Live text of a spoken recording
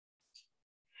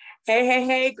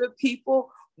Hey, good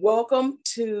people. Welcome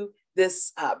to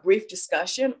this brief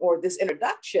discussion, or this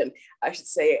introduction, I should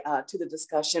say, to the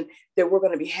discussion that we're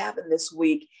going to be having this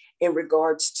week in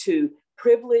regards to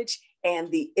privilege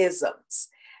and the isms.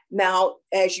 Now,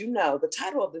 as you know, the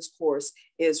title of this course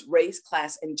is Race,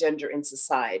 Class, and Gender in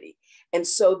Society. And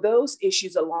so those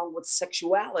issues, along with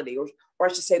sexuality, or I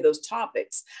should say those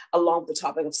topics, along with the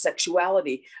topic of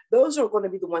sexuality, those are going to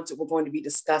be the ones that we're going to be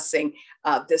discussing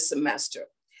this semester.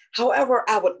 However,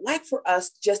 I would like for us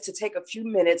just to take a few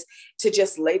minutes to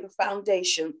just lay the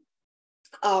foundation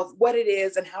of what it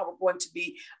is and how we're going to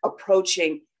be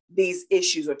approaching these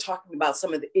issues, or talking about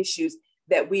some of the issues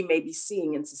that we may be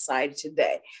seeing in society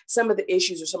today. Some of the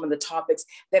issues or some of the topics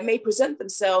that may present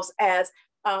themselves as,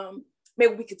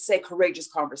 maybe we could say,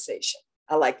 courageous conversation.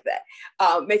 I like that.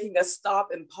 Making us stop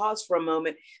and pause for a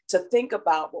moment to think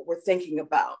about what we're thinking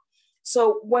about.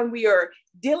 So when we are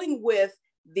dealing with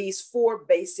these four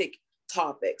basic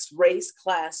topics: race,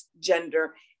 class,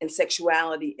 gender, and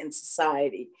sexuality in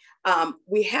society,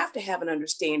 we have to have an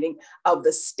understanding of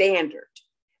the standard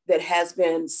that has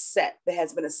been set, that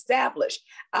has been established,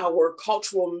 our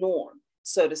cultural norm,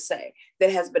 so to say,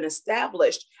 that has been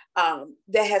established,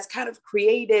 that has kind of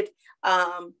created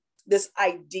this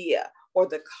idea or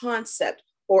the concept,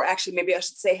 or actually maybe I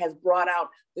should say has brought out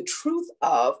the truth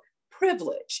of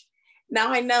privilege.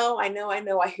 Now, I know,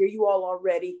 I hear you all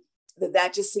already,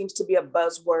 that just seems to be a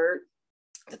buzzword,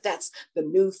 that's the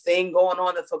new thing going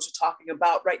on that folks are talking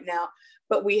about right now.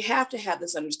 But we have to have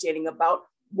this understanding about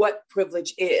what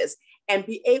privilege is and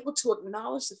be able to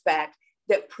acknowledge the fact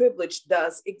that privilege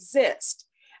does exist.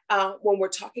 When we're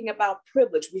talking about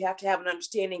privilege, we have to have an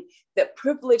understanding that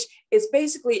privilege is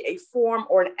basically a form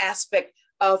or an aspect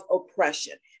of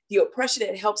oppression. The oppression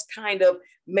that helps kind of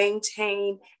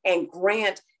maintain and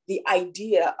grant the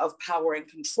idea of power and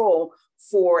control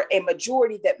for a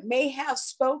majority that may have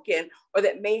spoken or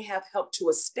that may have helped to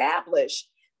establish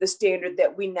the standard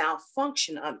that we now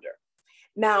function under.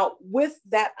 Now, with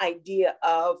that idea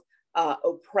of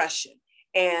oppression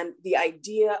and the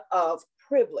idea of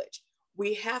privilege,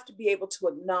 we have to be able to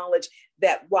acknowledge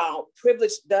that while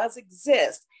privilege does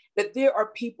exist, that there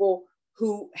are people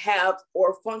who have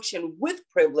or function with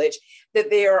privilege, that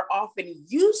they are often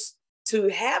used to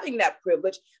having that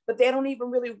privilege, but they don't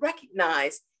even really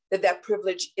recognize that that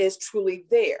privilege is truly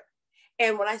there.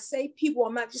 And when I say people,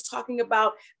 I'm not just talking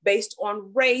about based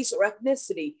on race or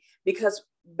ethnicity, because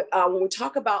when we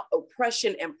talk about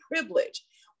oppression and privilege,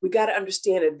 we got to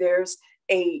understand that there's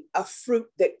a fruit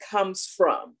that comes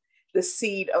from the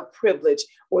seed of privilege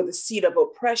or the seed of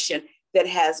oppression that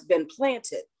has been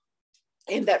planted.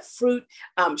 And that fruit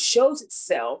shows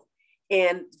itself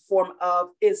in the form of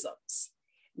isms.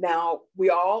 Now, we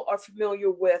all are familiar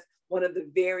with one of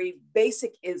the very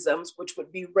basic isms, which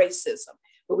would be racism.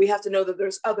 But we have to know that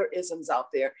there's other isms out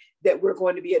there that we're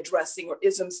going to be addressing, or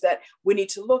isms that we need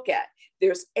to look at.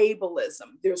 There's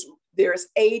ableism, there's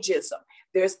ageism,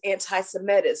 there's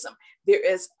anti-Semitism, there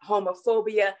is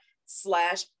homophobia /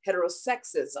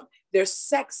 heterosexism, there's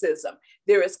sexism,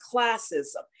 there is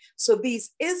classism. So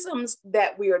these isms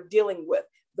that we are dealing with,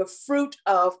 the fruit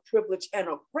of privilege and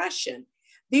oppression,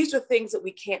 these are things that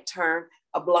we can't turn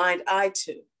a blind eye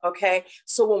to, okay?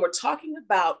 So when we're talking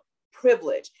about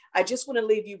privilege, I just want to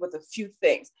leave you with a few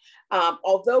things.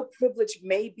 Although privilege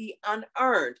may be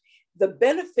unearned, the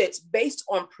benefits based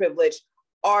on privilege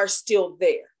are still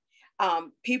there.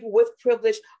 People with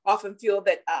privilege often feel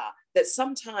that that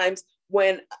sometimes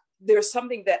when there's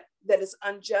something that is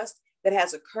unjust that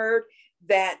has occurred,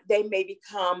 that they may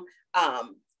become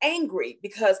angry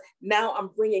because now I'm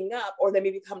bringing up, or they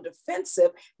may become defensive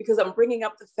because I'm bringing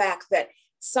up the fact that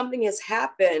something has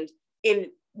happened in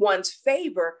one's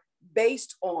favor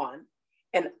based on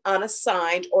an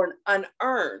unassigned or an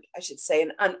unearned, I should say,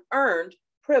 an unearned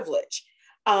privilege.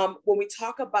 When we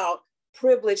talk about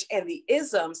privilege and the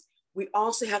isms, we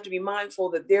also have to be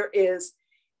mindful that there is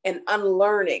an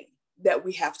unlearning that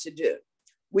we have to do.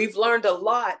 We've learned a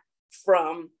lot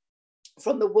from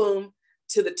the womb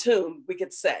to the tomb, we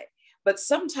could say. But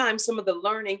sometimes some of the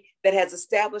learning that has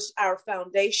established our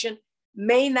foundation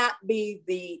may not be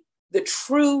the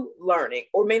true learning,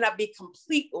 or may not be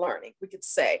complete learning, we could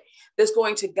say, that's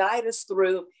going to guide us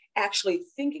through actually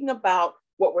thinking about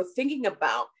what we're thinking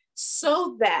about,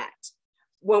 so that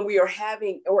when we are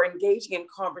having or engaging in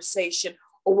conversation,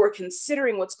 or we're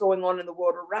considering what's going on in the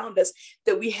world around us,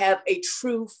 that we have a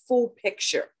true full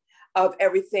picture of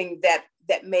everything that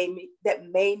may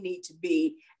need to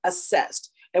be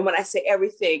assessed. And when I say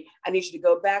everything, I need you to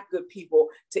go back, good people,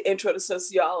 to Intro to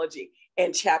Sociology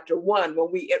in chapter 1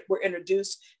 when we were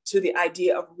introduced to the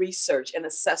idea of research and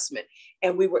assessment.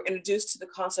 And we were introduced to the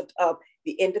concept of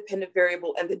the independent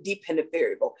variable and the dependent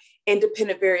variable.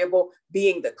 Independent variable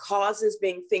being the causes,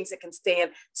 being things that can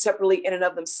stand separately in and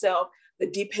of themselves. The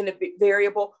dependent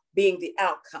variable being the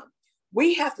outcome.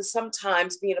 We have to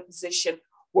sometimes be in a position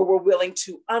where we're willing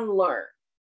to unlearn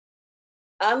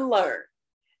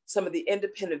some of the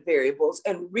independent variables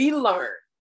and relearn,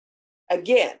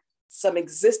 again, some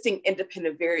existing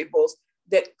independent variables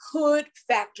that could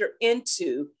factor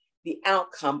into the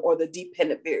outcome or the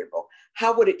dependent variable.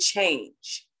 How would it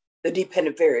change the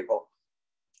dependent variable?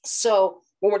 So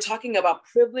when we're talking about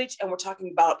privilege and we're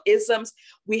talking about isms,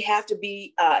 we have to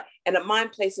be in a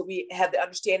mind place that we have the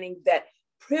understanding that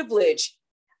privilege,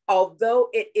 although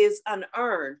it is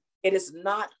unearned, it is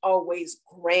not always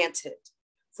granted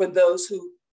for those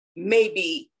who may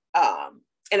be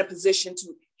in a position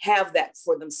to have that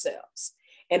for themselves.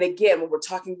 And again, when we're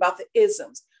talking about the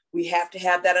isms, we have to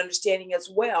have that understanding as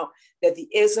well, that the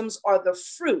isms are the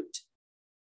fruit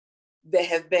that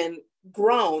have been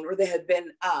grown or that have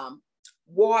been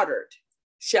watered,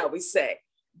 shall we say,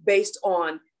 based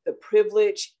on the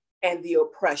privilege and the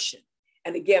oppression.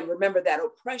 And again, remember that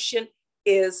oppression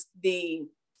is the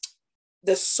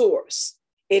source.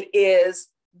 It is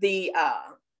the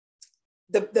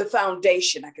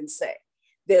foundation, I can say,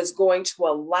 that's going to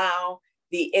allow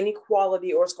the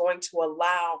inequality, or is going to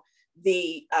allow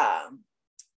the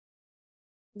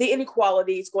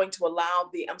inequality, is going to allow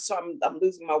the, I'm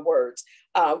losing my words,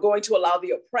 going to allow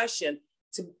the oppression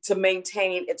to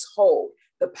maintain its hold,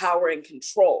 the power and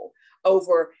control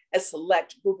over a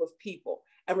select group of people.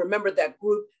 And remember, that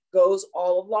group goes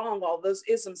all along all those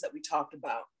isms that we talked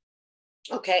about.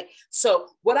 Okay, so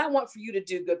what I want for you to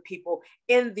do, good people,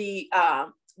 in the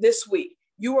this week,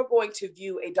 you are going to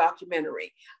view a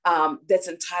documentary that's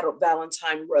entitled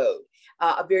Valentine Road,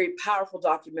 a very powerful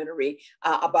documentary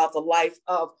about the life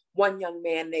of one young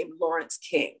man named Lawrence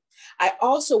King. I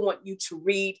also want you to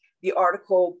read the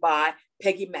article by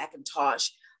Peggy McIntosh,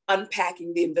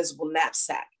 Unpacking the Invisible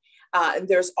Knapsack. And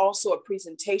there's also a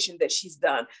presentation that she's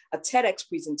done, a TEDx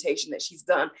presentation that she's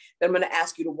done, that I'm going to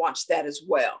ask you to watch that as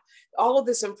well. All of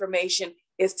this information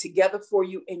is together for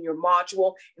you in your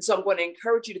module. And so I'm going to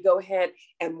encourage you to go ahead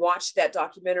and watch that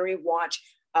documentary, watch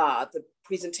the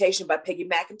presentation by Peggy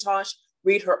McIntosh,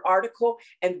 read her article,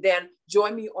 and then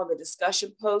join me on the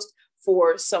discussion post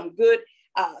for some good,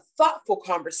 thoughtful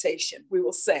conversation, we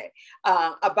will say,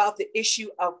 about the issue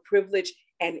of privilege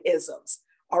and isms.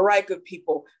 All right, good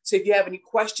people. So if you have any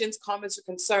questions, comments, or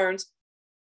concerns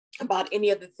about any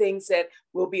of the things that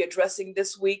we'll be addressing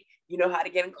this week, you know how to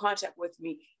get in contact with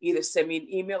me. Either send me an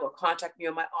email or contact me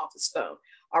on my office phone.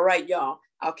 All right, y'all.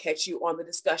 I'll catch you on the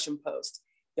discussion post.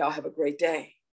 Y'all have a great day.